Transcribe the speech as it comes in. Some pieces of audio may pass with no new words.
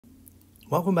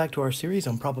Welcome back to our series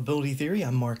on probability theory.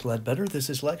 I'm Mark Ledbetter. This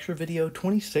is lecture video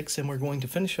 26, and we're going to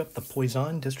finish up the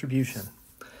Poisson distribution.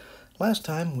 Last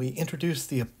time we introduced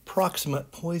the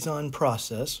approximate Poisson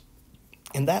process,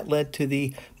 and that led to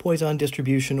the Poisson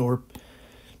distribution, or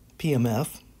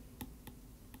PMF.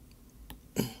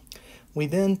 We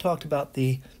then talked about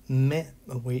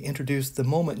we introduced the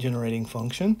moment generating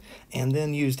function, and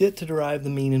then used it to derive the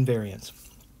mean and variance.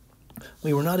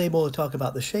 We were not able to talk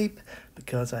about the shape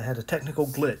because I had a technical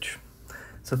glitch.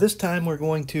 So this time we're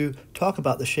going to talk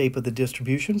about the shape of the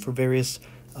distribution for various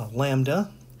lambda,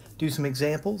 do some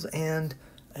examples, and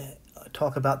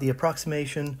talk about the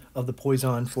approximation of the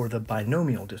Poisson for the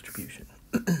binomial distribution.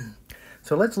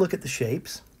 So let's look at the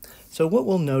shapes. So what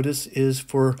we'll notice is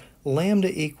for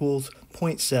lambda equals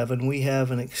 0.7, we have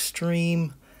an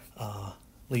extremely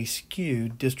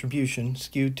skewed distribution,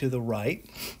 skewed to the right.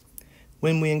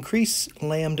 When we increase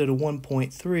lambda to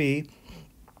 1.3,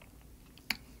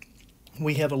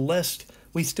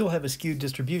 we still have a skewed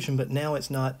distribution, but now it's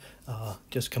not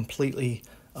just completely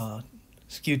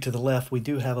skewed to the left. We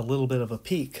do have a little bit of a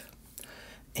peak.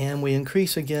 And we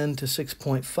increase again to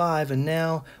 6.5, and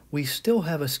now we still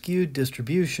have a skewed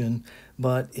distribution,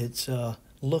 but it's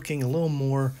looking a little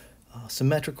more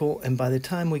symmetrical, and by the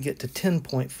time we get to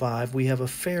 10.5, we have a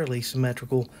fairly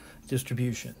symmetrical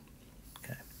distribution.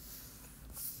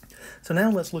 So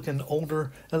now let's look at an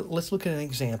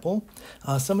example.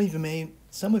 Some of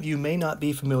you may not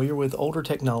be familiar with older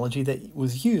technology that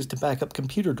was used to back up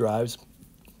computer drives,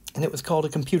 and it was called a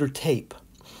computer tape.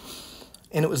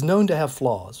 And it was known to have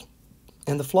flaws.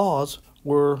 And the flaws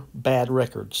were bad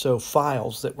records, so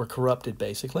files that were corrupted,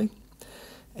 basically.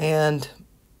 And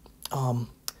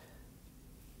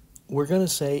we're going to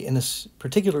say in a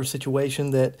particular situation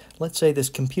that, let's say this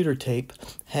computer tape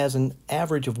has an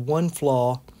average of one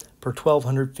flaw per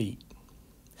 1,200 feet.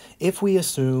 If we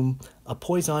assume a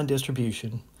Poisson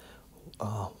distribution,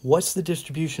 what's the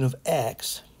distribution of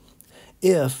x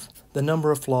if the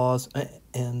number of flaws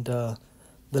and the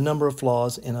number of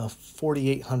flaws in a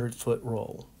 4,800 foot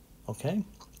roll? Okay,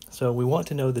 so we want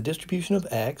to know the distribution of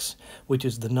x, which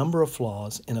is the number of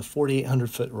flaws in a 4,800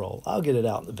 foot roll. I'll get it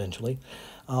out eventually.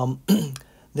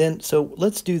 So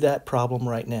let's do that problem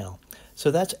right now. So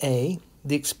that's A.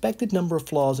 The expected number of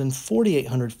flaws in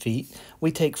 4,800 feet,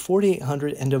 we take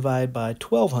 4,800 and divide by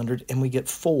 1,200, and we get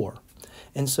 4.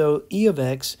 And so E of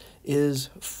x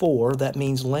is 4. That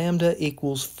means lambda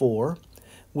equals 4.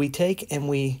 We take and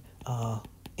we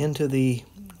into the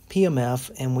PMF,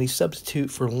 and we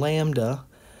substitute for lambda.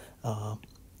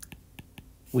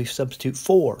 We substitute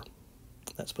 4.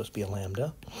 That's supposed to be a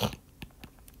lambda.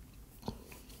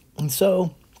 And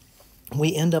so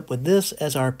we end up with this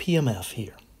as our PMF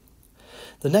here.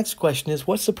 The next question is,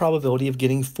 what's the probability of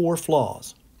getting 4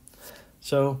 flaws?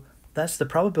 So that's the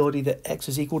probability that x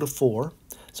is equal to 4.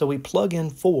 So we plug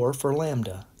in 4 for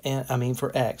lambda, and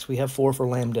for x. We have 4 for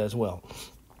lambda as well.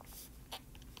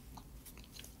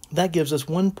 That gives us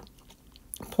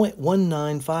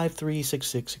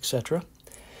 1.195366, etc.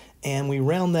 And we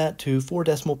round that to 4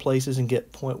 decimal places and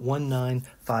get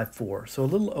 0.1954. So a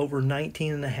little over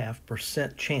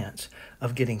 19.5% chance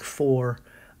of getting 4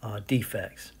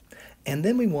 defects. And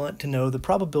then we want to know the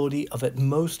probability of at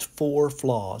most 4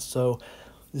 flaws. So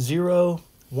 0,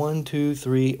 1, 2,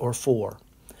 3, or 4.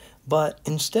 But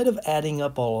instead of adding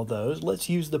up all of those, let's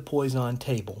use the Poisson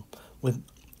table with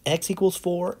x equals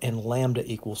 4 and lambda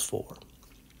equals 4.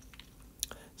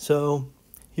 So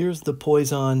here's the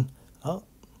Poisson. Nope.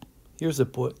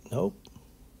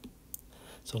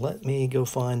 So let me go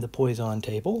find the Poisson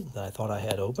table that I thought I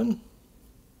had open.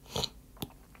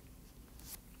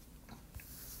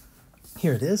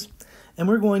 Here it is, and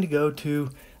we're going to go to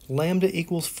lambda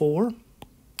equals 4,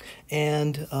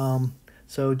 and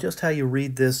so just how you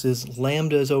read this is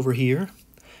lambda is over here,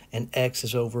 and x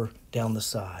is over down the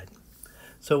side.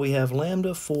 So we have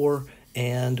lambda 4,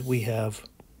 and we have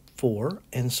 4,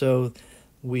 and so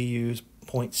we use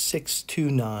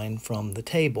 0.629 from the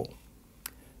table.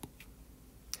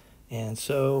 And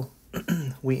so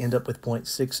we end up with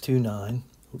 0.629,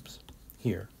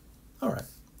 here. All right.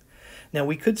 Now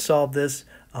we could solve this,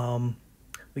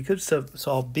 we could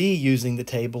solve B using the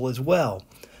table as well.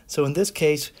 So in this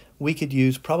case, we could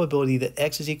use probability that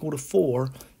x is equal to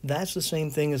 4. That's the same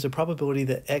thing as the probability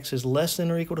that x is less than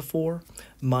or equal to 4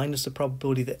 minus the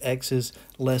probability that x is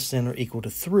less than or equal to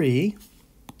 3.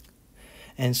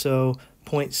 And so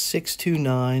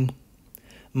 0.629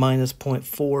 minus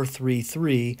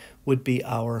 0.433 would be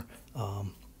our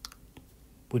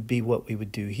what we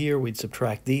would do here. We'd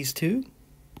subtract these two.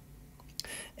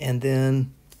 And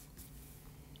then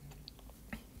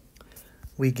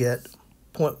we get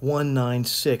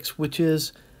 0.196, which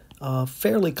is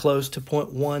fairly close to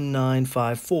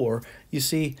 0.1954. You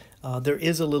see, there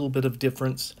is a little bit of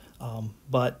difference,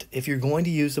 but if you're going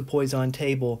to use the Poisson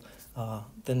table,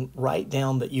 then write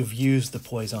down that you've used the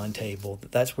Poisson table.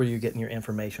 That's where you're getting your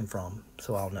information from,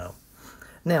 so I'll know.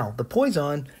 Now, the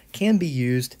Poisson can be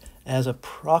used as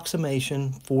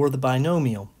approximation for the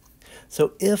binomial.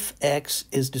 So if x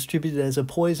is distributed as a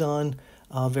Poisson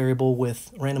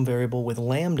random variable with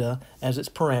lambda as its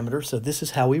parameter, so this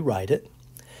is how we write it.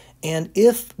 And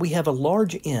if we have a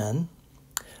large n,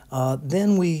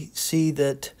 then we see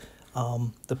that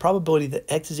the probability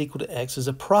that x is equal to x is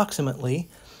approximately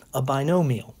a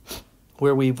binomial,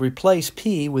 where we've replaced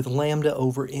p with lambda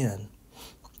over n.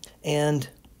 And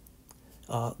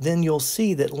then you'll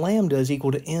see that lambda is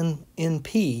equal to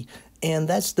np, and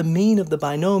that's the mean of the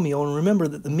binomial. And remember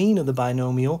that the mean of the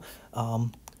binomial,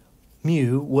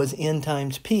 mu, was n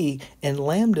times p, and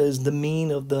lambda is the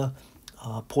mean of the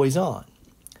Poisson.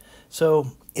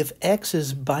 So if x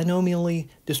is binomially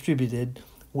distributed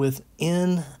with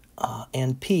n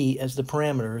and p as the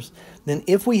parameters, then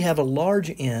if we have a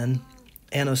large n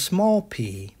and a small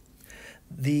p,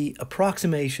 the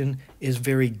approximation is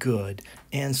very good.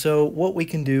 And so what we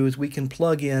can do is we can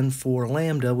plug in for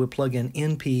lambda, we'll plug in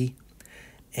np,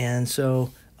 and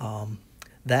so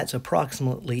that's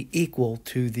approximately equal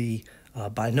to the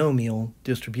binomial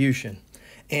distribution.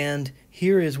 And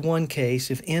here is one case: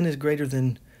 if n is greater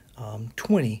than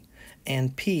 20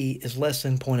 and p is less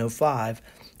than 0.05,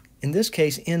 in this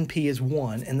case np is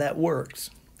 1, and that works.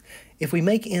 If we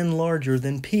make n larger,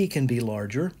 then p can be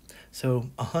larger, so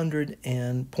 100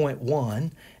 and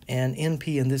 0.1, and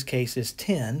np in this case is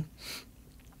 10.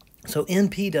 So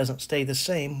np doesn't stay the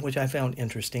same, which I found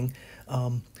interesting.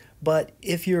 But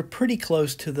if you're pretty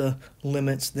close to the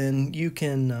limits, then you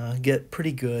can get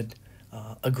pretty good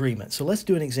agreement. So let's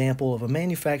do an example of a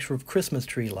manufacturer of Christmas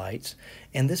tree lights,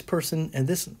 and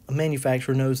this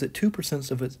manufacturer knows that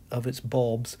 2% of its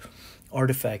bulbs are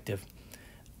defective.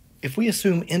 If we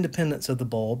assume independence of the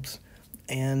bulbs,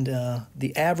 and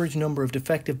the average number of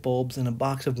defective bulbs in a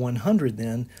box of 100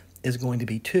 then is going to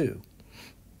be 2.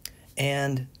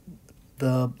 And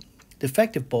the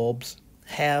defective bulbs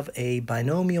have a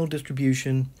binomial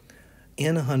distribution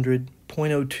in 100,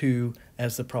 0.02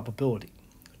 as the probability,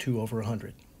 2 over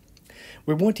 100.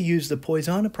 We want to use the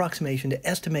Poisson approximation to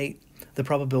estimate the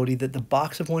probability that the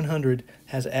box of 100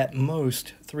 has at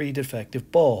most 3 defective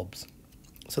bulbs.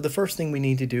 So the first thing we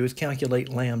need to do is calculate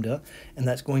lambda, and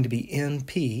that's going to be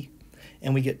np,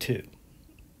 and we get 2.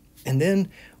 And then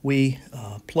we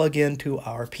plug into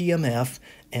our PMF,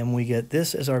 and we get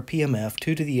this as our PMF,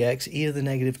 2 to the x, e to the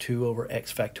negative 2 over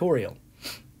x factorial.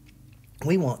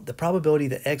 We want the probability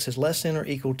that x is less than or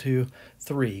equal to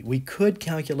 3. We could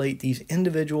calculate these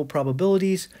individual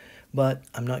probabilities, but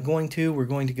I'm not going to. We're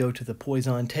going to go to the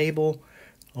Poisson table.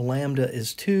 Lambda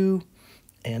is 2,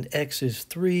 and x is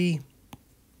 3.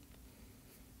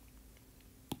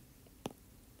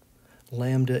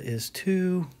 Lambda is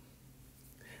 2,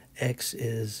 x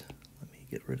is, let me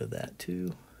get rid of that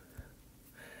 2,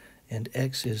 and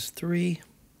x is 3,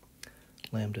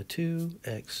 lambda 2,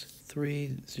 x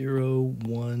 3, 0,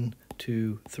 1,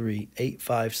 2, 3,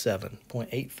 857.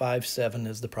 0.857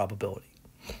 is the probability.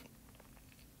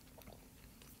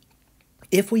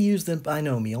 If we use the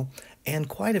binomial, and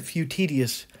quite a few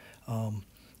tedious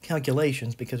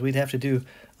calculations, because we'd have to do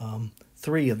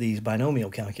 3 of these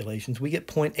binomial calculations, we get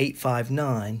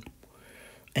 0.859,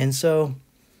 and so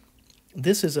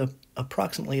this is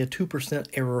approximately a 2%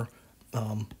 error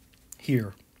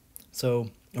here,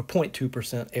 so, or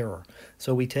 0.2% error.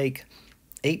 So we take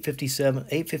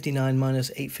 859 minus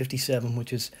 857,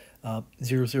 which is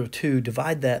 002,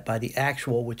 divide that by the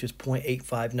actual, which is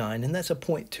 0.859, and that's a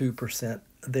 0.2%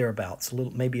 thereabouts,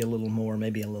 maybe a little more,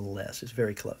 maybe a little less. It's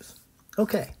very close.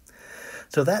 Okay,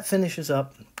 so that finishes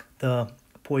up the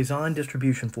Poisson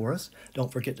distribution for us.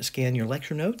 Don't forget to scan your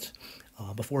lecture notes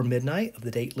before midnight of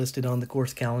the date listed on the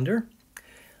course calendar.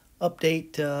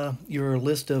 Update your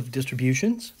list of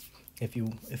distributions, if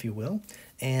you will,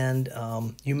 and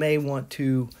you may want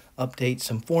to update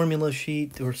some formula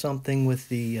sheet or something with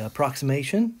the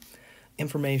approximation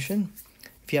information.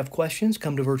 If you have questions,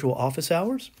 come to virtual office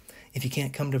hours. If you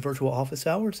can't come to virtual office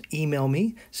hours, email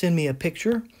me, send me a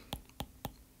picture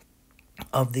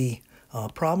of the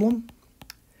problem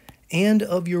and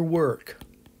of your work,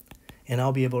 and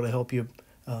I'll be able to help you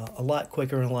a lot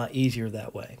quicker and a lot easier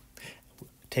that way.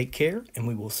 Take care, and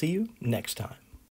we will see you next time.